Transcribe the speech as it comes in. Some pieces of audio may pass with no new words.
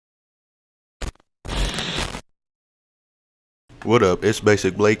What up? It's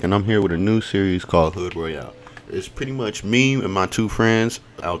Basic Blake, and I'm here with a new series called Hood Royale. It's pretty much me and my two friends,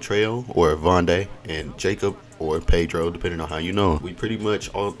 Altreo or Vonde, and Jacob or Pedro, depending on how you know him. We pretty much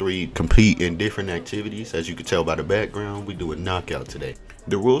all three compete in different activities. As you can tell by the background, we do a knockout today.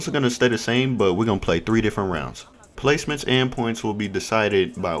 The rules are going to stay the same, but we're going to play 3 different rounds. Placements and points will be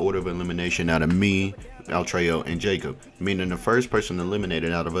decided by order of elimination out of me, Altreo, and Jacob, meaning the first person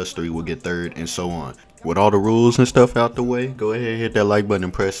eliminated out of us 3 will get third, and so on. With all the rules and stuff out the way, go ahead and hit that like button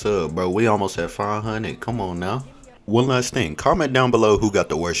and press sub, bro. We almost at 500. Come on now. One last thing, comment down below who got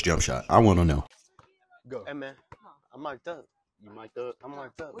the worst jump shot. I want to know. Go. Hey man, I'm mic'd up. You mic'd up? I'm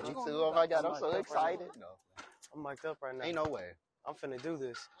mic'd up. Me too. Oh my God, I'm so excited. I'm mic'd up right now. Ain't no way. I'm finna do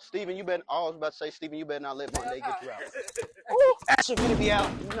this. Steven, you better. I was about to say, Steven, you better not let Monday get you out. Ooh, that shit finna be out.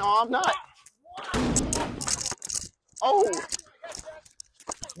 No, I'm not. Oh.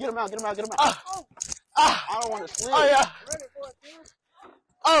 Get him out, get him out, get him out. I don't want to slip. Oh yeah.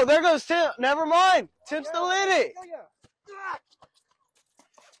 Oh, there goes Tim. Never mind. Tim still in it.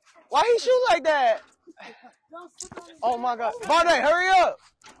 Why he shoot like that? Oh my God. Vonde, hurry up.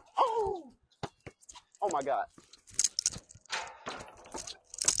 Oh. Oh my God.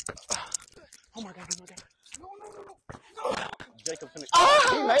 Oh my God, oh my God. No. Jacob finna. Oh,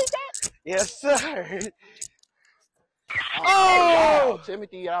 he made that? Yes, sir. Oh! Oh! Wow.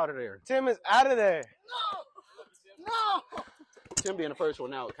 Timothy out of there. Tim is out of there. No! Tim being the first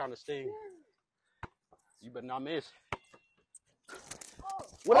one out kind of stings. You better not miss.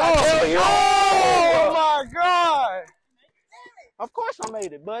 What I tell you? Oh my God! Of course I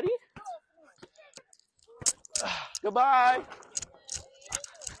made it, buddy. Goodbye.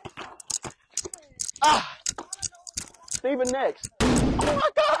 Steven next. Oh my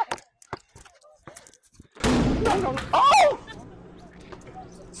God! No. Oh!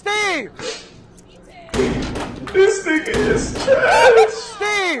 Steve! This nigga is trash.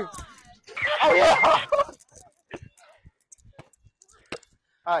 Steve! Oh yeah!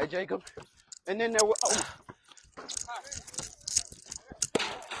 All right, Jacob. And then there were.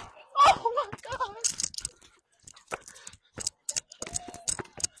 Oh my God!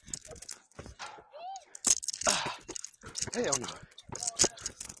 Hell no.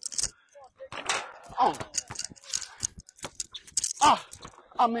 Oh.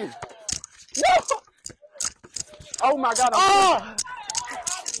 I'm in. No! Oh my God. Oh!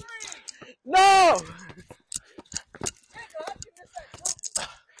 No!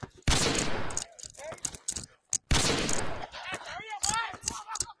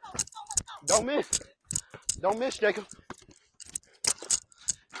 Don't miss. Don't miss, Jacob.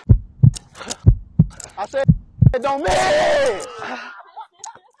 I said, don't miss.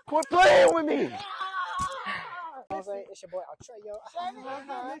 Quit playing with me. It's your boy Altreo.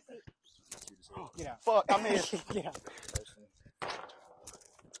 Get out. Fuck, I missed. Get out.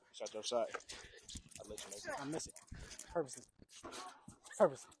 Shot your shot. I let you know. I miss it. Purposely.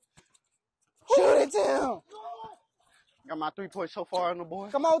 Shoot it, Tim. Got my 3 points so far on the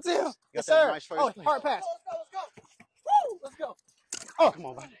board. Come on, Tim. Yes, that sir. nice first Oh, place. hard pass. Woo, let's go. Oh, come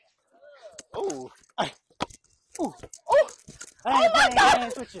on, buddy. Oh. Ooh. Oh. I ain't playing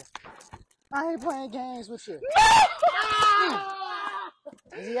games with you. I ain't playing games with you.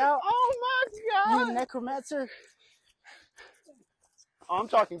 Is he out? Oh my God. You necromancer? Oh, I'm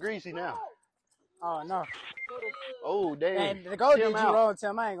talking greasy now. Oh, no. Oh, damn. And the goal did you out. wrong,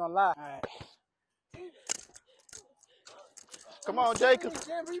 Tim. I ain't gonna lie. All right. Come on, Jacob.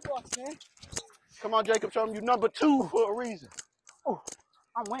 Come on, Jacob. Show him you number 2 for a reason. Oh,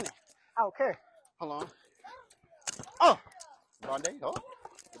 I'm winning. I don't care. Hold on. Oh. Vonde. Oh.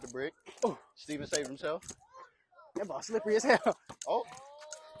 With the brick. Oh. Steven saved himself. That ball slippery as hell. Oh.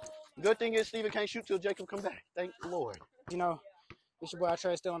 Good thing is Steven can't shoot till Jacob come back. Thank the Lord. You know, it's your boy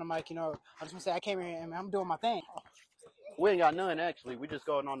Altreo still on the mic. You know, I just want to say I came here and I'm doing my thing. We ain't got none, actually. We just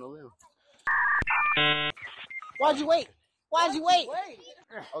going on the limb. Why'd you wait?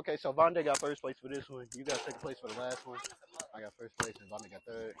 Okay, so Vonde got first place for this one. You got second place for the last one. I got first place and Vonde got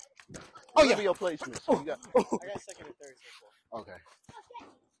third. Oh, yeah. Be your placement. So you got... I got second and third so far. Okay.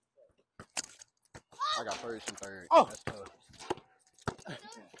 I got first and third. Oh. That's tough.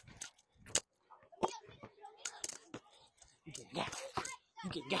 You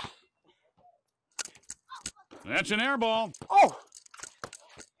get got. That's an air ball. Oh!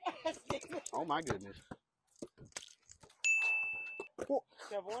 Oh my goodness.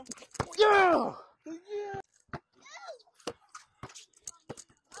 Yeah!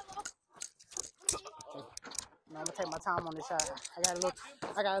 I'm gonna take my time on this shot. I gotta look.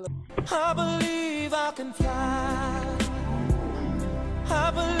 I believe I can fly.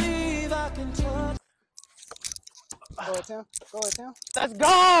 I believe I can touch. Go ahead, Tim. Go ahead, Tim. Let's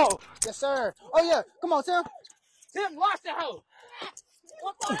go. Yes, sir. Oh, yeah. Come on, Tim. Tim, watch the hoe.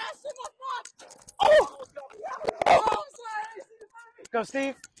 Oh. Go,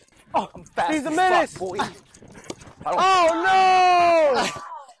 Steve. Oh, I'm fast. Steve's a menace. Boy. Oh,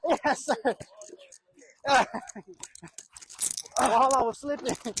 no. Yes, sir. While I was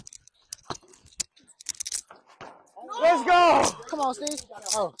slipping. Let's go. Come on, Steve.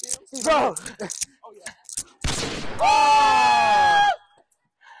 Oh, Steve. Go. Oh!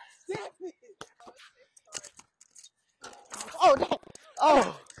 Oh, damn.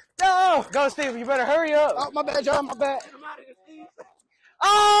 Oh, no. Go, Steve. You better hurry up. Oh, my bad, John. My bad.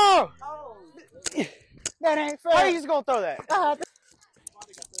 Oh! That ain't fair. How are you just going to throw that? All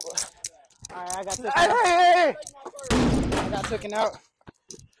right, I got taken Hey, out. hey, hey. I got taken out.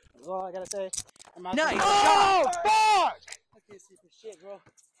 That's all I got to say. Nice. Oh, fuck! I can't see for shit, bro.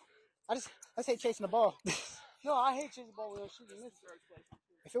 I just hate chasing the ball. No, I hate chasing the ball with shooting this.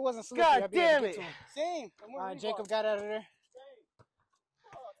 If it wasn't slippery, God I'd be able to damn get it. to him. Same. All right, Jacob got out of there.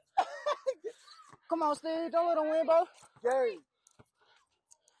 Come on, Steve. Don't let him win, bro. Gary.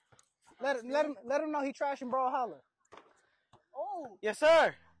 Let him know he trashing Bro Holler. Oh. Yes,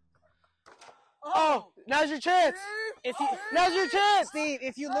 sir. Oh, now's your chance. Now's your chance. Steve,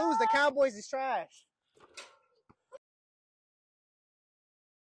 if you lose, the Cowboys is trash.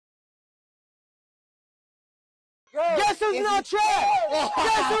 Guess who's not trash?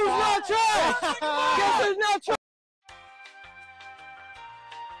 Guess who's not trash? Guess who's not trash?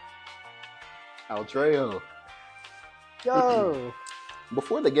 Altreo. Yo.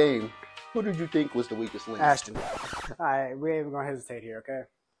 Before the game, who did you think was the weakest link? Ashton. All right, we ain't even gonna hesitate here, okay?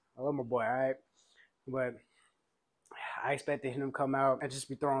 I love my boy, all right? But I expected him to come out and just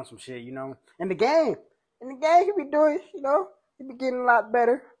be throwing some shit, you know? In the game, he be doing, you know? He be getting a lot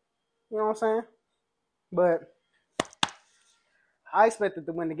better. You know what I'm saying? But I expected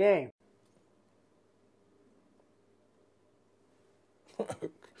to win the game.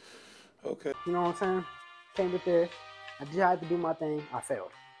 Okay. You know what I'm saying? Came up there. I just had to do my thing. I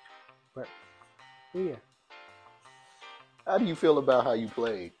failed. But, yeah. How do you feel about how you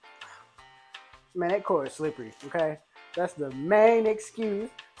played? Man, that court is slippery, okay? That's the main excuse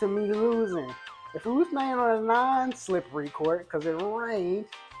to me losing. If we was playing on a non-slippery court, because it rained,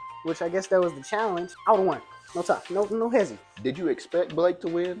 which I guess that was the challenge, I would have won. No time. No hezzy. Did you expect Blake to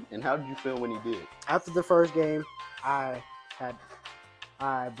win, and how did you feel when he did? After the first game, I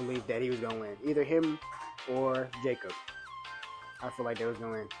believed that he was going to win. Either him or Jacob. I feel like they was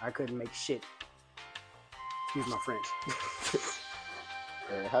going to win. I couldn't make shit. Excuse my French.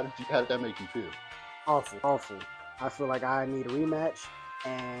 How did that make you feel? Awful. I feel like I need a rematch,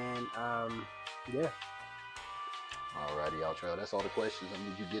 and yeah. Alrighty, Altreo. That's all the questions. I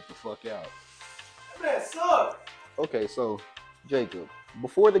need you to get the fuck out. That sucks. Okay, so Jacob,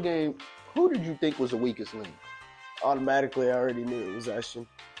 before the game, who did you think was the weakest link? Automatically, I already knew it was Ashton.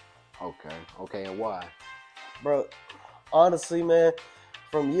 Okay, and why? Bro, honestly, man,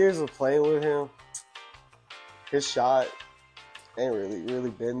 from years of playing with him, his shot ain't really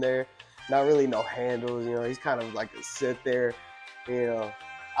been there. Not really no handles, you know. He's kind of like a sit there, you know.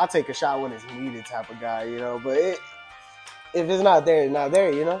 I'll take a shot when it's needed type of guy, you know. But if it's not there, it's not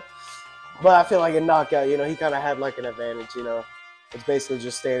there, you know. But I feel like in knockout, you know, he kind of had like an advantage, you know. It's basically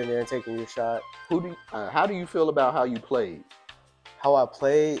just standing there and taking your shot. How do you feel about how you played? How I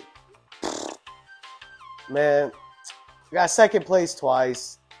played? Man, I got second place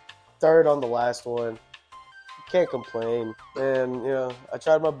twice, third on the last one. Can't complain. And, you know, I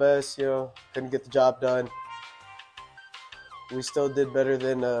tried my best, you know, couldn't get the job done. We still did better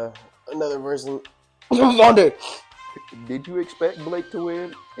than another person. Did you expect Blake to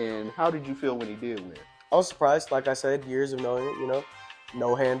win, and how did you feel when he did win? I was surprised, like I said, years of knowing it, you know.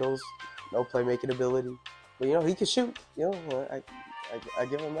 No handles, no playmaking ability. But, you know, he can shoot, you know. I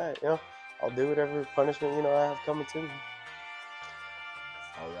give him that, you know. I'll do whatever punishment, you know, I have coming to me.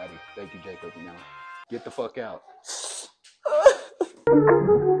 Alrighty. Thank you, Jacob. Now, get the fuck out.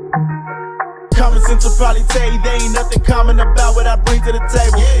 Common sense will probably tell you there ain't nothing common about what I bring to the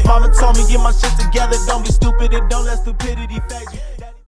table. Mama told me get my shit together, don't be stupid and don't let stupidity phase you.